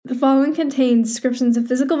following contains descriptions of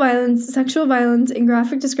physical violence, sexual violence, and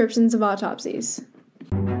graphic descriptions of autopsies.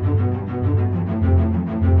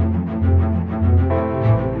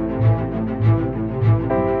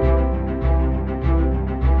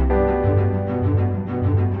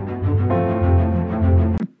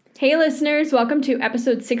 Hey listeners, welcome to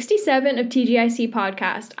episode 67 of TGIC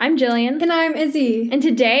Podcast. I'm Jillian. And I'm Izzy. And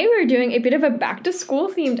today we're doing a bit of a back-to-school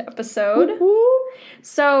themed episode. Woo-hoo.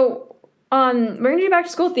 So, we're going to do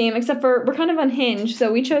back-to-school theme, except for we're kind of unhinged,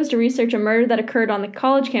 so we chose to research a murder that occurred on the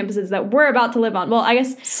college campuses that we're about to live on. Well, I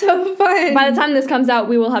guess so fun. By the time this comes out,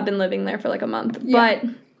 we will have been living there for like a month. Yeah. But,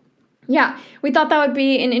 yeah, we thought that would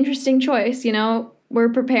be an interesting choice, you know? We're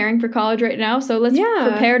preparing for college right now, so let's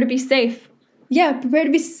prepare to be safe. Yeah, prepare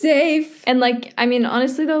to be safe. And, like, I mean,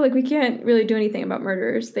 honestly, though, like, we can't really do anything about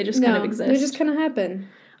murderers. They just kind of exist. They just kind of happen.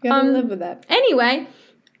 You gotta live with that. Anyway,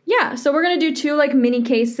 yeah, so we're going to do two, like, mini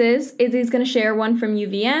cases. Izzy's going to share one from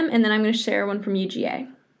UVM, and then I'm going to share one from UGA.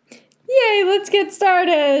 Yay, let's get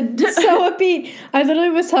started. So upbeat. I literally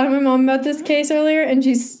was telling my mom about this case earlier, and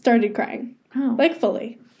she started crying. Oh. Like,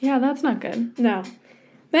 fully. Yeah, that's not good. No.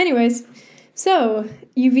 But anyways, so,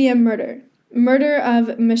 UVM murder. Murder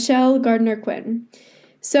of Michelle Gardner Quinn.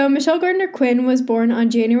 So, Michelle Gardner Quinn was born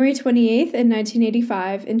on January 28th in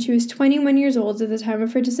 1985, and she was 21 years old at the time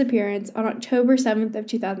of her disappearance on October 7th of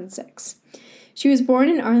 2006. She was born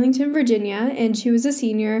in Arlington, Virginia, and she was a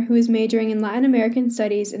senior who was majoring in Latin American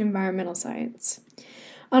Studies and Environmental Science.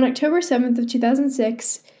 On October 7th of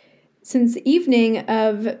 2006, since the evening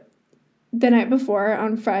of the night before,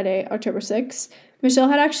 on Friday, October 6th, Michelle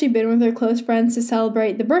had actually been with her close friends to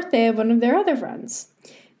celebrate the birthday of one of their other friends.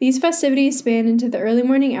 These festivities spanned into the early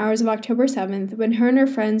morning hours of October 7th when her and her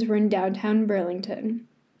friends were in downtown Burlington.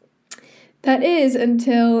 That is,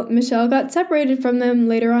 until Michelle got separated from them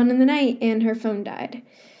later on in the night and her phone died.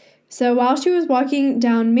 So while she was walking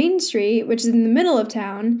down Main Street, which is in the middle of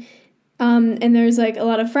town, and there's like a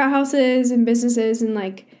lot of frat houses and businesses and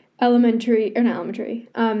like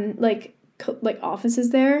like offices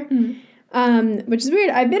there. Which is weird.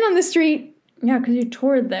 I've been on the street. Yeah, because you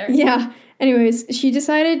toured there. Yeah. Anyways, she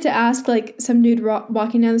decided to ask, like, some dude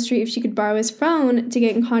walking down the street if she could borrow his phone to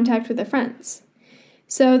get in contact with her friends.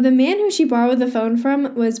 So the man who she borrowed the phone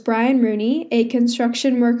from was Brian Rooney, a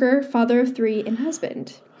construction worker, father of 3, and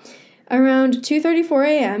husband. Around 2:34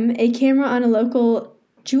 a.m., a camera on a local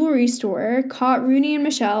jewelry store caught Rooney and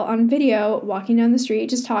Michelle on video walking down the street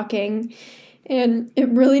just talking, and it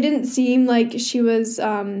really didn't seem like she was,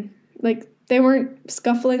 they weren't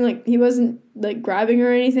scuffling, like, he wasn't, like, grabbing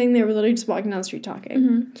her or anything. They were literally just walking down the street talking.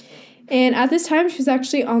 Mm-hmm. And at this time, she was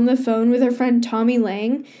actually on the phone with her friend Tommy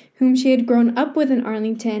Lang, whom she had grown up with in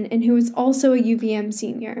Arlington and who was also a UVM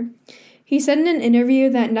senior. He said in an interview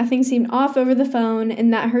that nothing seemed off over the phone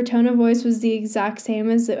and that her tone of voice was the exact same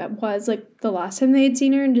as it was, like, the last time they had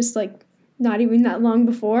seen her and just, like, not even that long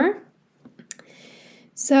before.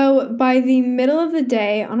 So, by the middle of the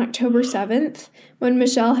day on October 7th, when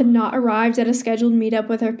Michelle had not arrived at a scheduled meetup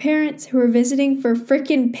with her parents, who were visiting for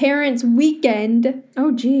frickin' Parents' Weekend.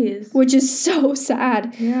 Oh, jeez. Which is so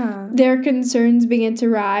sad. Yeah. Their concerns began to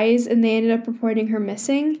rise, and they ended up reporting her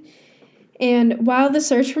missing. And while the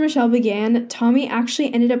search for Michelle began, Tommy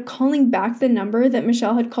actually ended up calling back the number that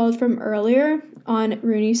Michelle had called from earlier on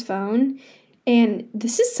Rooney's phone. And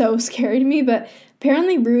this is so scary to me, but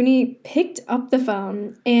apparently Rooney picked up the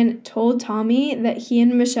phone and told Tommy that he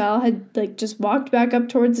and Michelle had, like, just walked back up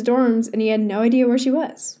towards the dorms and he had no idea where she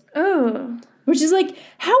was. Oh. Which is, like,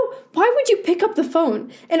 why would you pick up the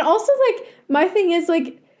phone? And also, like, my thing is,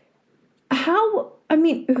 like,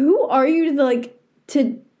 who are you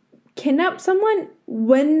to kidnap someone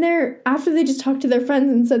after they just talked to their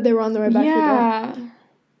friends and said they were on their way back to the dorm?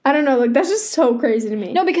 I don't know, like, that's just so crazy to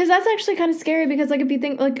me. No, because that's actually kind of scary because, like, if you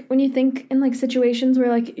think, like, when you think in, like, situations where,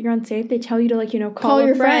 like, you're unsafe, they tell you to, like, you know, call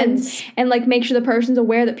your friends and, like, make sure the person's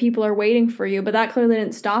aware that people are waiting for you, but that clearly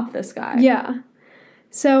didn't stop this guy. Yeah.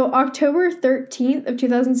 So, October 13th of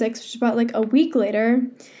 2006, which is about, like, a week later,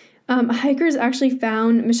 hikers actually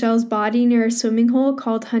found Michelle's body near a swimming hole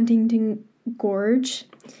called Huntington Gorge,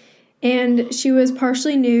 and she was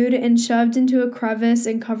partially nude and shoved into a crevice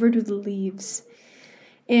and covered with leaves.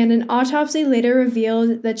 And an autopsy later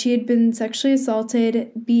revealed that she had been sexually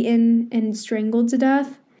assaulted, beaten, and strangled to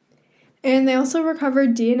death. And they also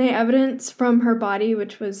recovered DNA evidence from her body,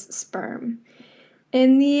 which was sperm.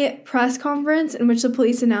 In the press conference in which the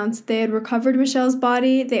police announced they had recovered Michelle's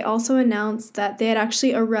body, they also announced that they had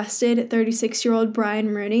actually arrested 36-year-old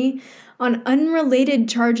Brian Rooney on unrelated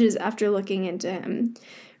charges after looking into him.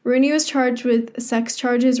 Rooney was charged with sex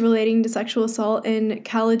charges relating to sexual assault in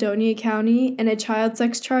Caledonia County and a child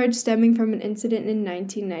sex charge stemming from an incident in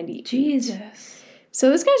 1990. Jesus. So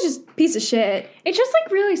this guy's just a piece of shit. It's just,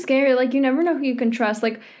 like, really scary. Like, you never know who you can trust.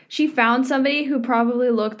 Like, she found somebody who probably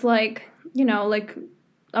looked like, you know, like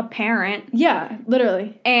a parent. Yeah,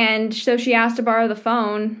 literally. And so she asked to borrow the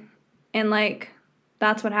phone, and, like,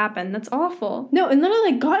 that's what happened. That's awful. No, and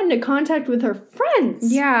literally, like, got into contact with her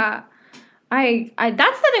friends. Yeah. I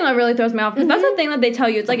that's the thing that really throws me off, because that's the thing that they tell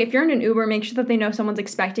you. It's like, if you're in an Uber, make sure that they know someone's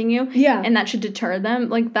expecting you. Yeah. And that should deter them.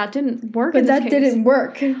 Like, that didn't work. But that didn't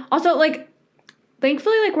work. Also, like,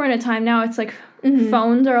 thankfully, like, we're in a time now, it's like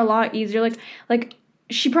phones are a lot easier. Like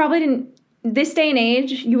she probably didn't, this day and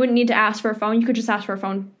age, you wouldn't need to ask for a phone. You could just ask for a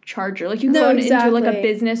phone charger. Like, you could go into, like, a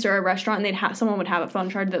business or a restaurant, and someone would have a phone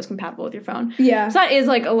charger that was compatible with your phone. Yeah. So that is,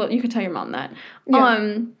 like, a little, you could tell your mom that.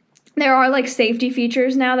 Yeah. There are, like, safety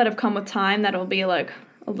features now that have come with time that'll be, like,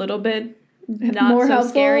 a little bit not more so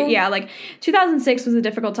helpful. Scary. Yeah, like, 2006 was a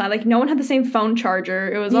difficult time. Like, no one had the same phone charger.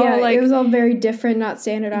 It was all, like... it was all very different, not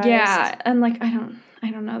standardized. Yeah, and, like, I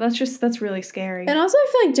don't know. That's really scary. And also, I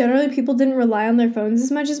feel like generally people didn't rely on their phones as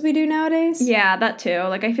much as we do nowadays. Yeah, that too.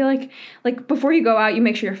 Like, I feel like before you go out, you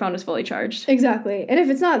make sure your phone is fully charged. Exactly. And if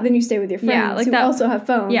it's not, then you stay with your friends who also have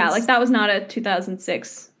phones. Yeah, like, that was not a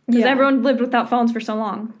 2006. Because everyone lived without phones for so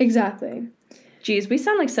long. Exactly. Jeez, we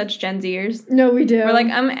sound like such Gen Zers. No, we do. We're like,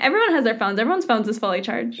 everyone has their phones. Everyone's phones is fully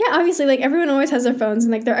charged. Yeah, obviously, like, everyone always has their phones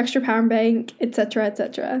and, like, their extra power bank, etc.,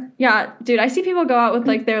 etc. Yeah, dude, I see people go out with,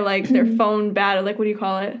 like, their phone battery. Like, what do you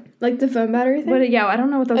call it? Like the phone battery thing? I don't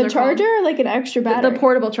know what those are called. A charger or, like, an extra battery? The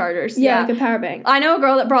portable chargers. Yeah, like a power bank. I know a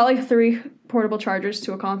girl that brought, like, 3 portable chargers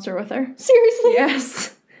to a concert with her. Seriously?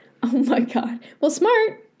 Yes. Oh, my God. Well,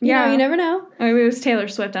 smart. You know, you never know. I mean, it was Taylor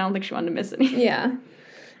Swift. I don't think she wanted to miss any. Yeah.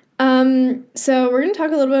 So we're going to talk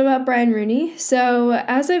a little bit about Brian Rooney. So,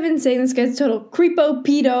 as I've been saying, this guy's a total creepo,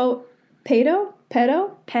 pedo.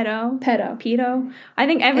 I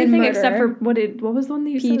think everything except for, what was the one that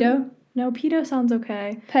you said? Pedo? No, pedo sounds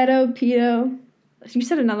okay. Pedo. You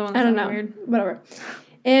said another one that sounded weird. Whatever.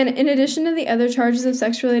 And in addition to the other charges of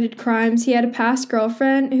sex-related crimes, he had a past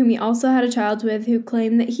girlfriend whom he also had a child with who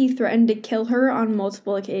claimed that he threatened to kill her on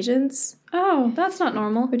multiple occasions. Oh, that's not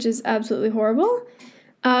normal. Which is absolutely horrible.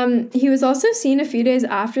 He was also seen a few days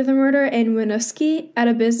after the murder in Winooski at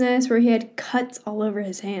a business where he had cuts all over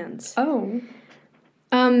his hands. Oh.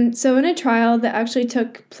 So in a trial that actually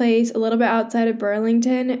took place a little bit outside of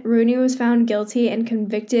Burlington, Rooney was found guilty and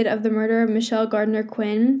convicted of the murder of Michelle Gardner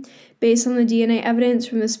Quinn based on the DNA evidence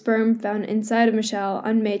from the sperm found inside of Michelle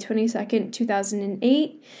on May 22nd,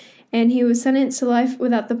 2008, and he was sentenced to life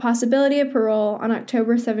without the possibility of parole on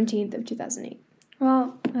October 17th of 2008.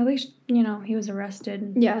 Well, at least, he was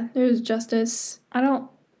arrested. Yeah, there was justice.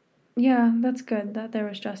 Yeah, that's good that there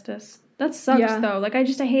was justice. That sucks, though. Like, I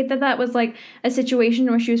hate that was, like, a situation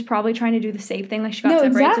where she was probably trying to do the safe thing. Like, she got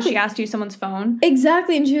separated, so she asked to use someone's phone.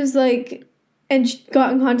 Exactly, and she was, like... And she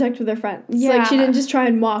got in contact with her friends. Yeah. Like, she didn't just try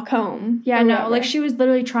and walk home. Yeah, no. Like, she was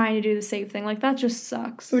literally trying to do the safe thing. Like, that just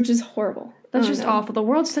sucks. Which is horrible. That's just awful. The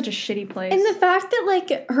world's such a shitty place. And the fact that,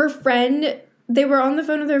 like, her friend... They were on the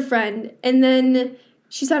phone with her friend, and then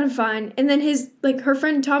she sounded fine. And then her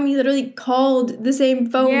friend Tommy literally called the same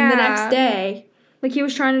phone the next day. Like, he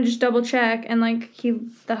was trying to just double check, and, like,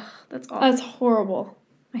 that's awful. That's horrible.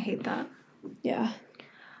 I hate that. Yeah.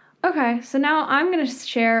 Okay, so now I'm going to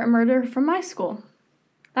share a murder from my school.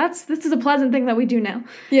 This is a pleasant thing that we do now.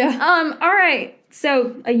 Yeah. All right.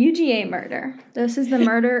 So, a UGA murder. This is the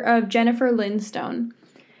murder of Jennifer Lynn Stone.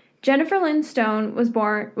 Jennifer Lynn Stone was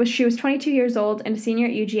 22 years old and a senior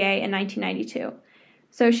at UGA in 1992.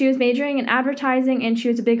 So she was majoring in advertising, and she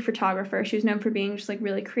was a big photographer. She was known for being just, like,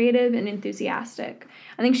 really creative and enthusiastic.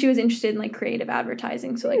 I think she was interested in, like, creative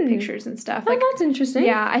advertising, so, like, pictures and stuff. Oh, like, that's interesting.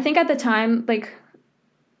 Yeah, I think at the time, like,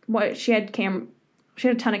 she had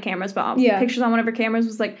a ton of cameras, but pictures on one of her cameras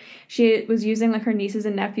was, like, she was using, like, her nieces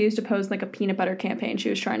and nephews to pose, like, a peanut butter campaign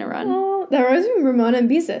she was trying to run. Oh, that was Ramona and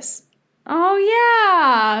Beezus. Oh,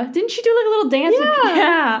 yeah. Didn't she do, like, a little dance?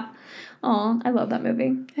 Yeah. Oh, I love that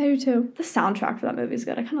movie. I do, too. The soundtrack for that movie is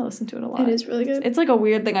good. I kind of listen to it a lot. It is really good. It's like, a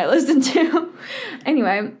weird thing I listen to.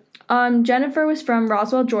 Anyway, Jennifer was from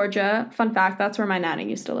Roswell, Georgia. Fun fact, that's where my nanny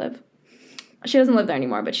used to live. She doesn't live there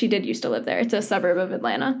anymore, but she did used to live there. It's a suburb of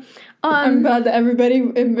Atlanta. I'm glad that everybody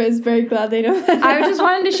is very glad they know that. I just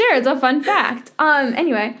wanted to share. It's a fun fact.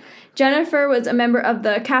 Anyway, Jennifer was a member of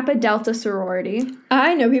the Kappa Delta sorority.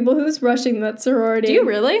 I know people who's rushing that sorority. Do you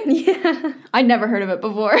really? Yeah. I'd never heard of it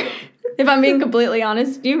before. If I'm being completely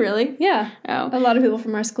honest. Do you really? Yeah. Oh. A lot of people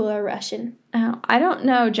from our school are Russian. Oh, I don't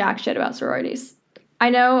know jack shit about sororities. I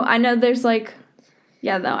know there's, like,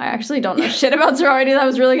 Yeah, no, I actually don't know shit about sororities. I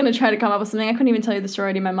was really going to try to come up with something. I couldn't even tell you the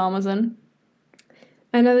sorority my mom was in.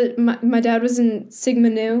 I know that my dad was in Sigma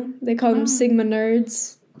Nu. They called them Sigma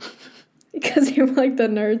Nerds. Because they were like the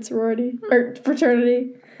nerd sorority. Or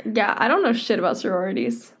fraternity. Yeah, I don't know shit about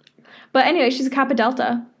sororities. But anyway, she's a Kappa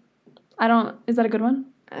Delta. Is that a good one?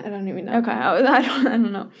 I don't even know. Okay, I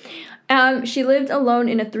don't know. She lived alone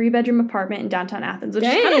in a 3-bedroom apartment in downtown Athens, which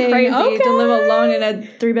is kind of crazy to live alone in a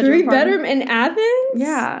 3-bedroom apartment. 3-bedroom in Athens?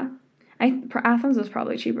 Yeah. Athens was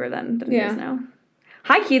probably cheaper than it is now.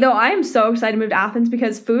 High key, though, I am so excited to move to Athens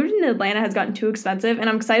because food in Atlanta has gotten too expensive, and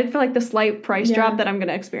I'm excited for, like, the slight price drop that I'm going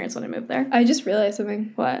to experience when I move there. I just realized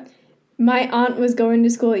something. What? My aunt was going to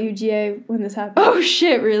school at UGA when this happened. Oh,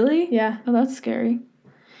 shit, really? Yeah. Oh, that's scary.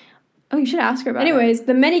 Oh, you should ask her about it.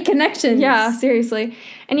 The many connections. Yeah, seriously.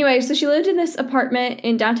 Anyway, so she lived in this apartment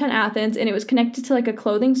in downtown Athens, and it was connected to, like, a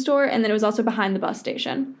clothing store, and then it was also behind the bus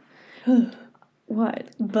station. What?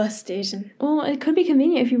 Bus station. Well, it could be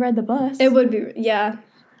convenient if you ride the bus. It would be, yeah.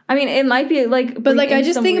 I mean, it might be, like... But, like, I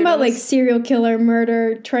just think about, like, serial killer,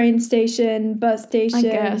 murder, train station, bus station. I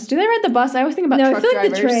guess. Do they ride the bus? I always think about truck drivers. No, I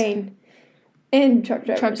feel like the train. And truck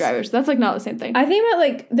drivers. Truck drivers. That's, like, not the same thing. I think about,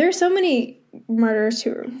 like, there's so many murderers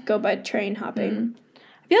who go by train hopping. Mm.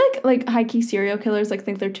 I feel like high-key serial killers, like,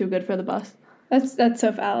 think they're too good for the bus. That's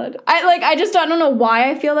so valid. I just don't know why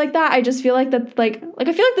I feel like that. I just feel like that, like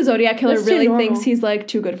I feel like the Zodiac Killer really thinks he's, like,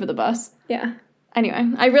 too good for the bus. Yeah.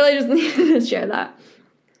 Anyway, I really just needed to share that.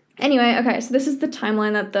 Anyway, okay, so this is the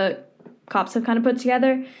timeline that the cops have kind of put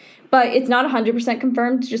together. But it's not 100%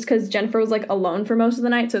 confirmed just because Jennifer was, like, alone for most of the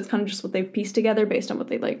night. So it's kind of just what they've pieced together based on what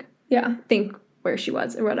they, like, think where she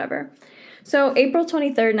was or whatever. So April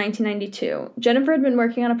 23rd, 1992, Jennifer had been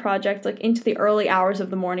working on a project, like, into the early hours of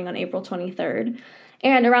the morning on April 23rd.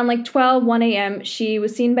 And around, like, 1 a.m., she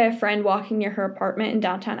was seen by a friend walking near her apartment in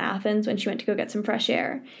downtown Athens when she went to go get some fresh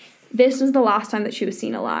air. This was the last time that she was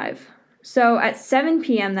seen alive. So at 7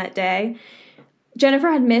 p.m. that day,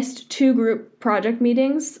 Jennifer had missed 2 group project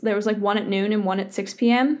meetings. There was, like, one at noon and one at 6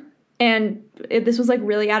 p.m. And this was, like,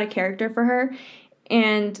 really out of character for her.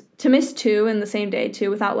 And to miss 2 in the same day, too,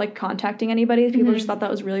 without, like, contacting anybody, people just thought that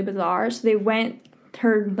was really bizarre. So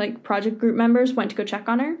her, like, project group members went to go check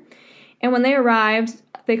on her. And when they arrived,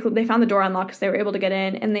 they found the door unlocked because they were able to get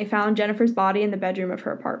in, and they found Jennifer's body in the bedroom of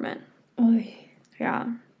her apartment. Oy. Yeah.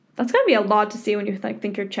 That's gotta be a lot to see when you, like,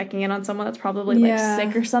 think you're checking in on someone that's probably, like,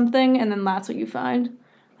 sick or something, and then that's what you find.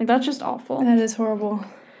 Like, that's just awful. That is horrible.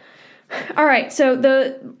 All right, so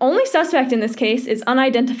the only suspect in this case is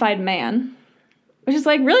unidentified man, which is,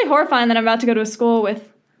 like, really horrifying that I'm about to go to a school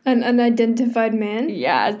with... An unidentified man?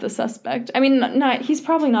 Yeah, as the suspect. I mean, he's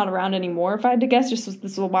probably not around anymore, if I had to guess, this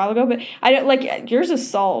was a while ago, but I don't, like, yours is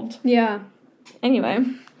solved. Yeah. Anyway,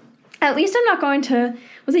 at least I'm not going to...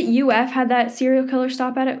 Was it UF had that serial killer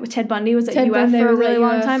stop at it? With Ted Bundy was at UF for a really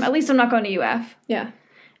long time? At least I'm not going to UF. Yeah.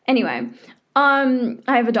 Anyway, I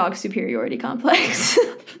have a dog superiority complex.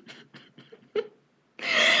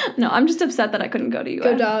 No, I'm just upset that I couldn't go to UF.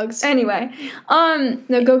 Go dogs. Anyway.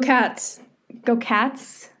 No, go cats. Go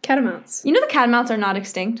cats? Catamounts. You know the catamounts are not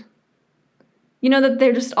extinct? You know that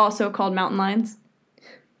they're just also called mountain lions?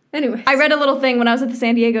 Anyways. I read a little thing when I was at the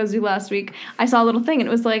San Diego Zoo last week. I saw a little thing, and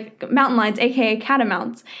it was like mountain lions, a.k.a.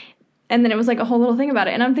 catamounts. And then it was like a whole little thing about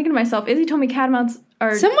it. And I'm thinking to myself, Izzy told me catamounts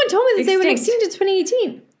are Someone told me that they went extinct in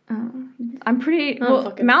 2018. I'm pretty...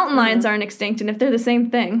 Well, mountain lions aren't extinct, and if they're the same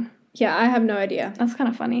thing... Yeah, I have no idea. That's kind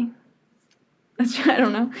of funny. I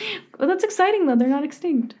don't know. Well, that's exciting, though. They're not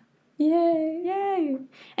extinct. Yay. Yay.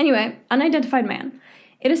 Anyway, unidentified man.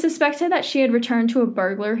 It is suspected that she had returned to a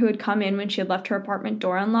burglar who had come in when she had left her apartment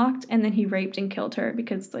door unlocked, and then he raped and killed her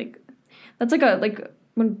because, like, that's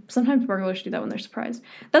when sometimes burglars do that when they're surprised.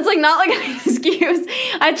 That's, like, not, like, an excuse.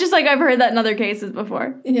 I've heard that in other cases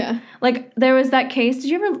before. Yeah. Like, there was that case.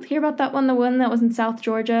 Did you ever hear about that one? The one that was in South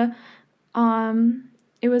Georgia?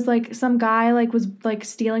 It was, like, some guy, like, was, like,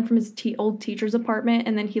 stealing from his old teacher's apartment,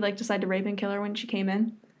 and then he, like, decided to rape and kill her when she came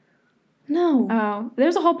in. No. Oh,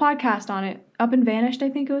 there's a whole podcast on it. Up and Vanished, I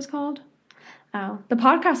think it was called. Oh, the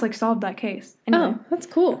podcast, like, solved that case. Anyway. Oh, that's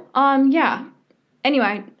cool. Yeah.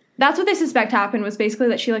 Anyway, that's what they suspect happened, was basically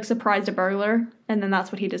that she, like, surprised a burglar, and then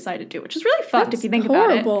that's what he decided to do, which is really fucked if you think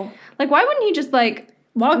about it. Like, why wouldn't he just, like,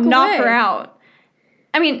 knock her out?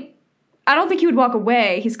 I mean, I don't think he would walk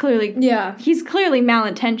away. He's clearly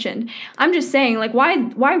malintentioned. I'm just saying, like,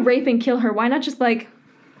 why rape and kill her? Why not just, like,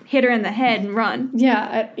 hit her in the head and run?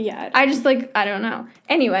 Yeah. I just, like, I don't know.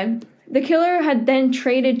 Anyway, the killer had then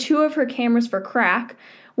traded 2 of her cameras for crack.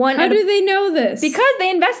 How do they know this? Because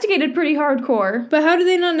they investigated pretty hardcore. But how do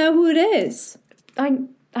they not know who it is?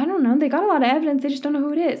 I don't know. They got a lot of evidence. They just don't know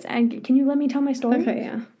who it is. And can you let me tell my story? Okay,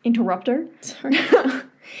 yeah. Interrupter. Sorry.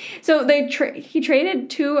 So he traded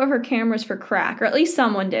 2 of her cameras for crack, or at least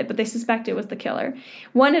someone did, but they suspect it was the killer.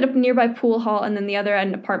 One at a nearby pool hall, and then the other at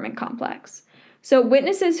an apartment complex. So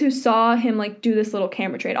witnesses who saw him, like, do this little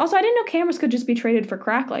camera trade. Also, I didn't know cameras could just be traded for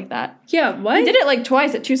crack like that. Yeah, what? He did it, like,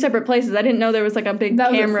 twice at 2 separate places. I didn't know there was, like, a big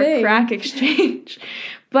camera crack exchange.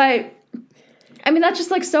 But I mean, that's just,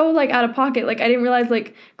 like, so, like, out of pocket. Like, I didn't realize,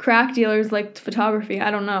 like, crack dealers liked photography. I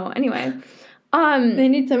don't know. Anyway. They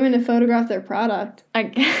need someone to photograph their product. I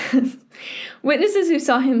guess. Witnesses who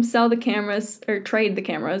saw him sell the cameras, or trade the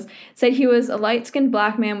cameras, said he was a light-skinned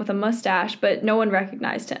black man with a mustache, but no one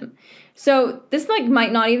recognized him. So this, like,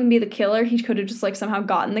 might not even be the killer. He could have just, like, somehow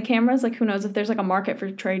gotten the cameras. Like, who knows if there's, like, a market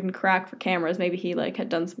for trading crack for cameras. Maybe he, like, had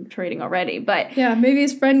done some trading already, but... Yeah, maybe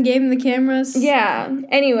his friend gave him the cameras. Yeah.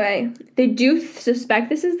 Anyway, they do suspect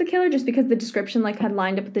this is the killer just because the description, like, had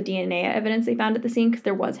lined up with the DNA evidence they found at the scene because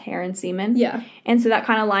there was hair and semen. Yeah. And so that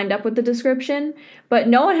kind of lined up with the description. But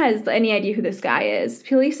no one has any idea who this guy is.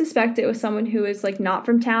 Police suspect it was someone who is, like, not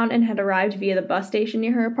from town and had arrived via the bus station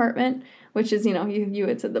near her apartment. Which is, you know, you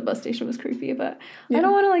had said the bus station was creepy, but yeah. I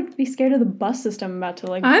don't want to, like, be scared of the bus system. I'm about to,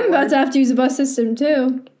 like... I'm about to have to use a bus system,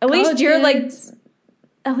 too. At least you're, like...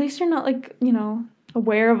 At least you're not, like, you know,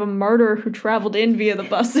 aware of a murderer who traveled in via the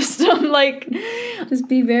bus system. Like... Just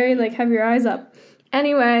be very, like, have your eyes up.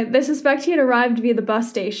 Anyway, they suspect he had arrived via the bus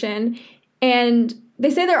station, and... They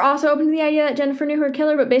say they're also open to the idea that Jennifer knew her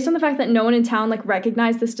killer, but based on the fact that no one in town, like,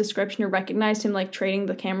 recognized this description or recognized him, like, trading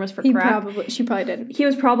the cameras for crack. She probably didn't. He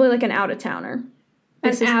was probably, like, an out-of-towner.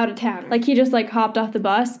 Out-of-towner. Like, he just, like, hopped off the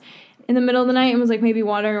bus in the middle of the night and was, like, maybe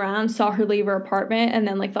wandering around, saw her leave her apartment, and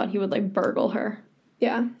then, like, thought he would, like, burgle her.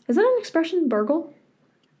 Yeah. Is that an expression, burgle?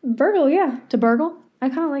 Burgle, yeah. To burgle? I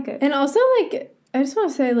kind of like it. And also, like, I just want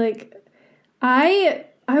to say, like, I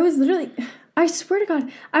was literally... I swear to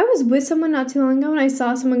God, I was with someone not too long ago and I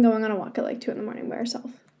saw someone going on a walk at like 2 a.m. by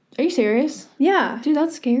herself. Are you serious? Yeah. Dude,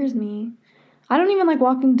 that scares me. I don't even like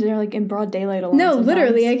walking to like in broad daylight alone. No, sometimes.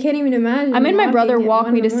 Literally, I can't even imagine. I made my brother walk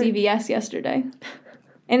me to CVS yesterday.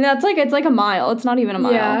 And that's like, it's like a mile. It's not even a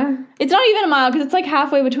mile. Yeah. It's not even a mile because it's like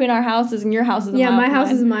halfway between our houses and your house is a mile. Yeah, my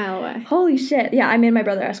house is a mile away. Holy shit. Yeah, I made my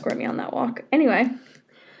brother escort me on that walk. Anyway.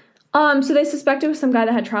 So they suspect it was some guy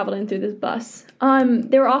that had traveled in through this bus.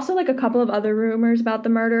 There were also, like, a couple of other rumors about the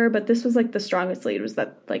murder, but this was, like, the strongest lead was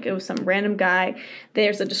that, like, it was some random guy.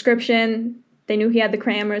 There's a description. They knew he had the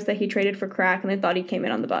cameras that he traded for crack, and they thought he came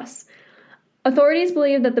in on the bus. Authorities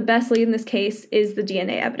believe that the best lead in this case is the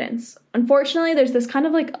DNA evidence. Unfortunately, there's this kind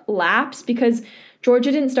of, like, lapse because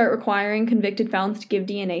Georgia didn't start requiring convicted felons to give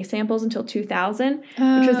DNA samples until 2000,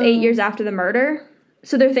 which was 8 years after the murder.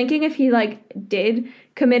 So they're thinking if he, like, did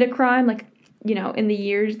commit a crime, like, you know, in the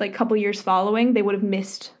years, like, couple years following, they would have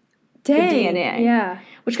missed the DNA. Yeah.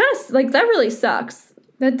 Which kind of, like, that really sucks.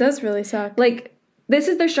 That does really suck. Like, this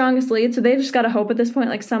is their strongest lead, so they just gotta hope at this point,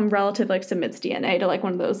 like, some relative, like, submits DNA to, like,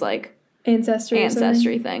 one of those, like...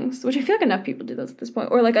 Ancestry things. Which I feel like enough people do those at this point.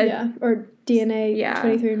 Or, like, or DNA,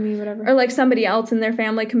 23andMe, whatever. Or, like, somebody else in their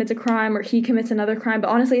family commits a crime, or he commits another crime. But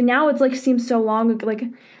honestly, now it's, like, seems so long, like,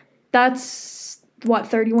 that's... What,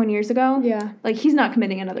 31 years ago? Yeah. Like, he's not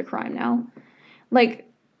committing another crime now. Like,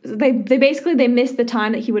 they basically, they missed the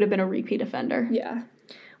time that he would have been a repeat offender. Yeah.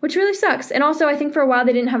 Which really sucks. And also, I think for a while,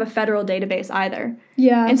 they didn't have a federal database either.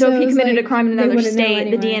 Yeah. And so if he committed a crime in another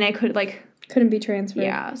state, the DNA could, like... Couldn't be transferred.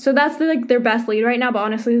 Yeah. So that's, their best lead right now. But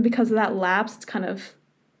honestly, because of that lapse, it's kind of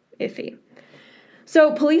iffy.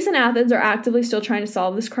 So police in Athens are actively still trying to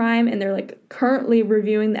solve this crime, and they're, like, currently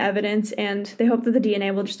reviewing the evidence, and they hope that the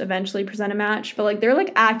DNA will just eventually present a match. But, like, they're,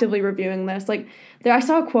 like, actively reviewing this. Like, I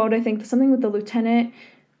saw a quote, I think, something with the lieutenant.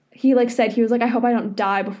 He, like, said, he was like, I hope I don't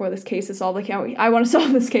die before this case is solved. Like, I want to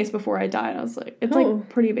solve this case before I die. And I was like, it's, like,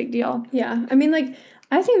 pretty big deal. Yeah. I mean, like,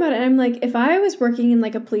 I think about it, and I'm like, if I was working in,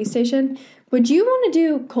 like, a police station, would you want to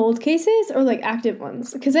do cold cases or, like, active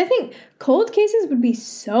ones? Because I think cold cases would be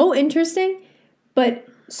so interesting, but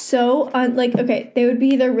so, okay, they would be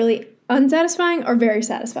either really unsatisfying or very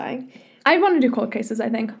satisfying. I'd want to do cold cases, I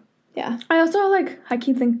think. Yeah. I also, like, I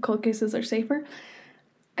keep thinking cold cases are safer.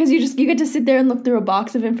 Because you get to sit there and look through a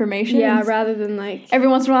box of information. Yeah, rather than, like... Every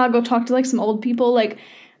once in a while, I'll go talk to, like, some old people. Like,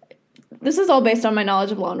 this is all based on my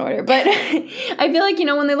knowledge of Law & Order. But I feel like, you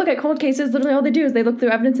know, when they look at cold cases, literally all they do is they look through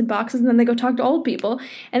evidence in boxes and then they go talk to old people.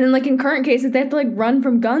 And then, like, in current cases, they have to, like, run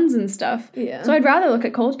from guns and stuff. Yeah. So I'd rather look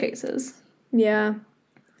at cold cases. Yeah.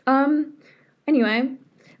 Anyway,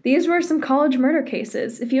 these were some college murder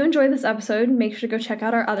cases. If you enjoyed this episode, make sure to go check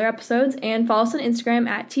out our other episodes and follow us on Instagram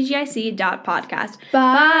at tgic.podcast.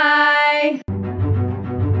 Bye!